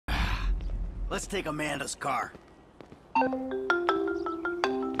Let's take Amanda's car.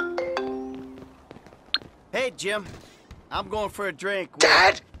 Hey, Jim. I'm going for a drink.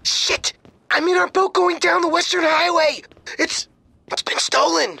 Dad! Shit! I'm in our boat going down the Western Highway! It's been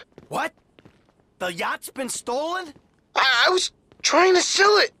stolen! What? The yacht's been stolen? I was trying to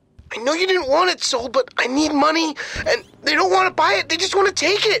sell it. I know you didn't want it sold, but I need money, and they don't want to buy it. They just want to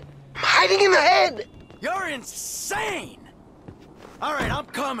take it. I'm hiding in the head. You're insane! All right, I'm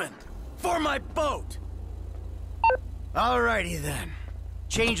coming. For my boat. Alrighty then.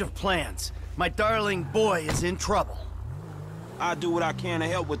 Change of plans. My darling boy is in trouble. I'll do what I can to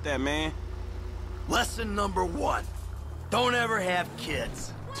help with that, man. Lesson number 1. Don't ever have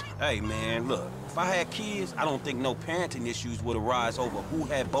kids. Hey, man, look. If I had kids, I don't think no parenting issues would arise over who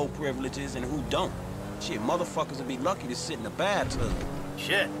had boat privileges and who don't. Shit, motherfuckers would be lucky to sit in the bathtub.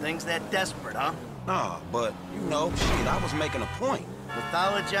 Shit, things that desperate, huh? Nah, but, you know, shit, I was making a point.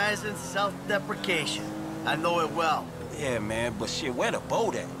 Pathologizing self-deprecation. I know it well. Yeah, man, but shit, where the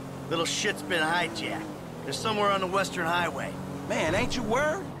boat at? Little shit's been hijacked. They're somewhere on the Western Highway. Man, ain't you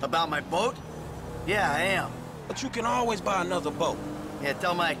worried? About my boat? Yeah, I am. But you can always buy another boat. Yeah,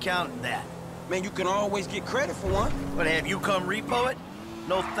 tell my accountant that. Man, you can always get credit for one. But have you come repo it?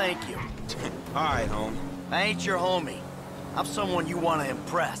 No, thank you. All right, homie. I ain't your homie. I'm someone you want to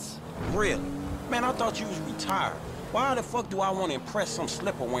impress. Really? Man, I thought you was retired. Why the fuck do I want to impress some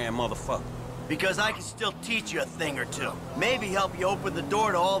slipper-wearing motherfucker? Because I can still teach you a thing or two. Maybe help you open the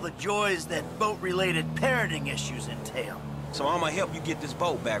door to all the joys that boat-related parenting issues entail. So I'm gonna help you get this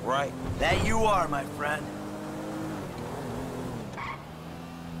boat back, right? That you are, my friend.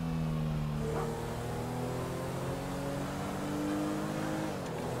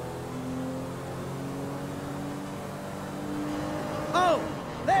 Oh!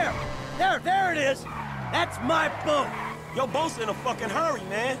 There it is! That's my boat! Your boat's in a fucking hurry,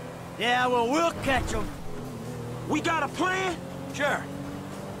 man. Yeah, well, we'll catch him. We got a plan? Sure.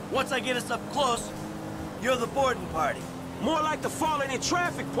 Once I get us up close, you're the boarding party. More like the falling in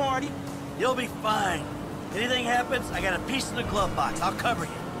traffic party. You'll be fine. Anything happens, I got a piece in the glove box. I'll cover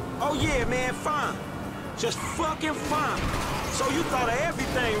you. Oh yeah, man, fine. Just fucking fine. So you thought of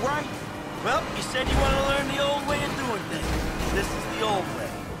everything, right? Well, you said you want to learn the old way of doing things. This is the old way.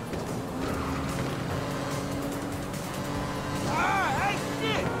 Ah, hey,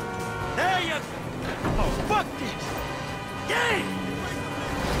 shit! There you go! Oh, fuck this! Game!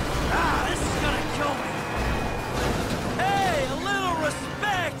 Ah, this is gonna kill me. Hey, a little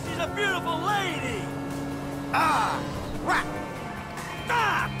respect! She's a beautiful lady! Ah! Crap!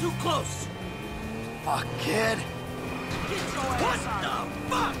 Ah! Too close! Fuck, kid! What the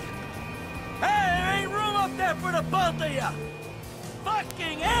fuck? Hey, there ain't room up there for the both of ya!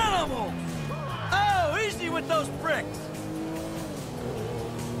 Fucking animals! Oh, easy with those bricks!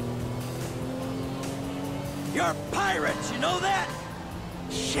 You're pirates, you know that?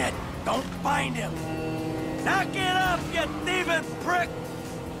 Shit, don't find him. Knock it up, you thieving prick!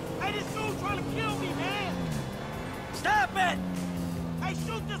 Hey, this dude trying to kill me, man! Stop it! Hey,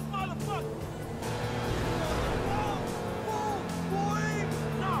 shoot this motherfucker! Whoa, boy!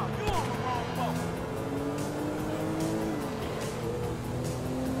 Nah, you on the wrong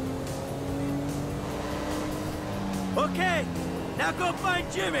boat. Okay, now go find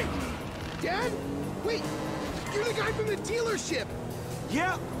Jimmy. Dad? Wait, you're the guy from the dealership!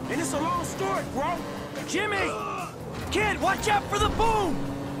 Yeah, and it's a long story, bro. Jimmy! Kid, watch out for the boom!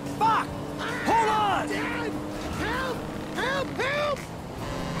 Fuck! Hold on! Dad! Help! Help! Help!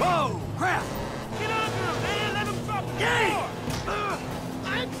 Whoa, crap! Get under him, man! Let him drop the Yay! door!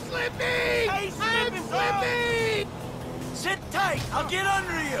 I'm slipping! Hey, I'm slipping, slipping! Sit tight, I'll get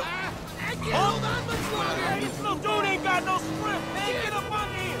under you! I can't hold on much longer! Hey, this little dude ain't got no strength, man! Get up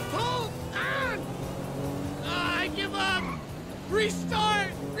under here! Hold on! I give up! Restart!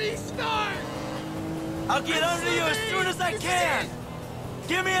 Restart! I'll get I'm under you as slipping. soon as I This is can! it.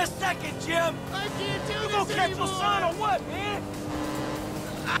 Give me a second, Jim! I can't do You this gonna catch anymore! your son or what, man?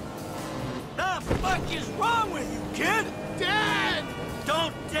 The fuck is wrong with you, kid? Dad!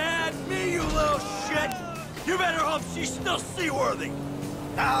 Don't dad me, you little shit! You better hope she's still seaworthy!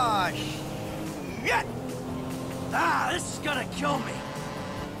 Ah, shit! Ah, this is gonna kill me!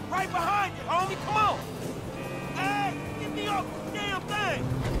 Right behind you, homie, come on! Hey, get me off the damn thing!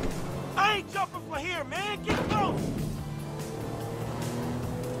 I ain't jumping for here, man! Get close!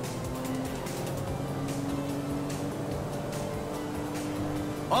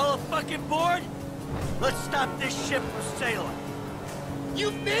 All fucking board? Let's stop this ship from sailing.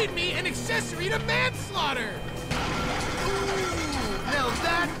 You've made me an accessory to manslaughter! Ooh, now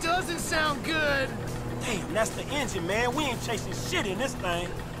that doesn't sound good! Damn, that's the engine, man. We ain't chasing shit in this thing.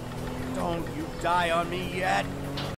 Don't you die on me yet.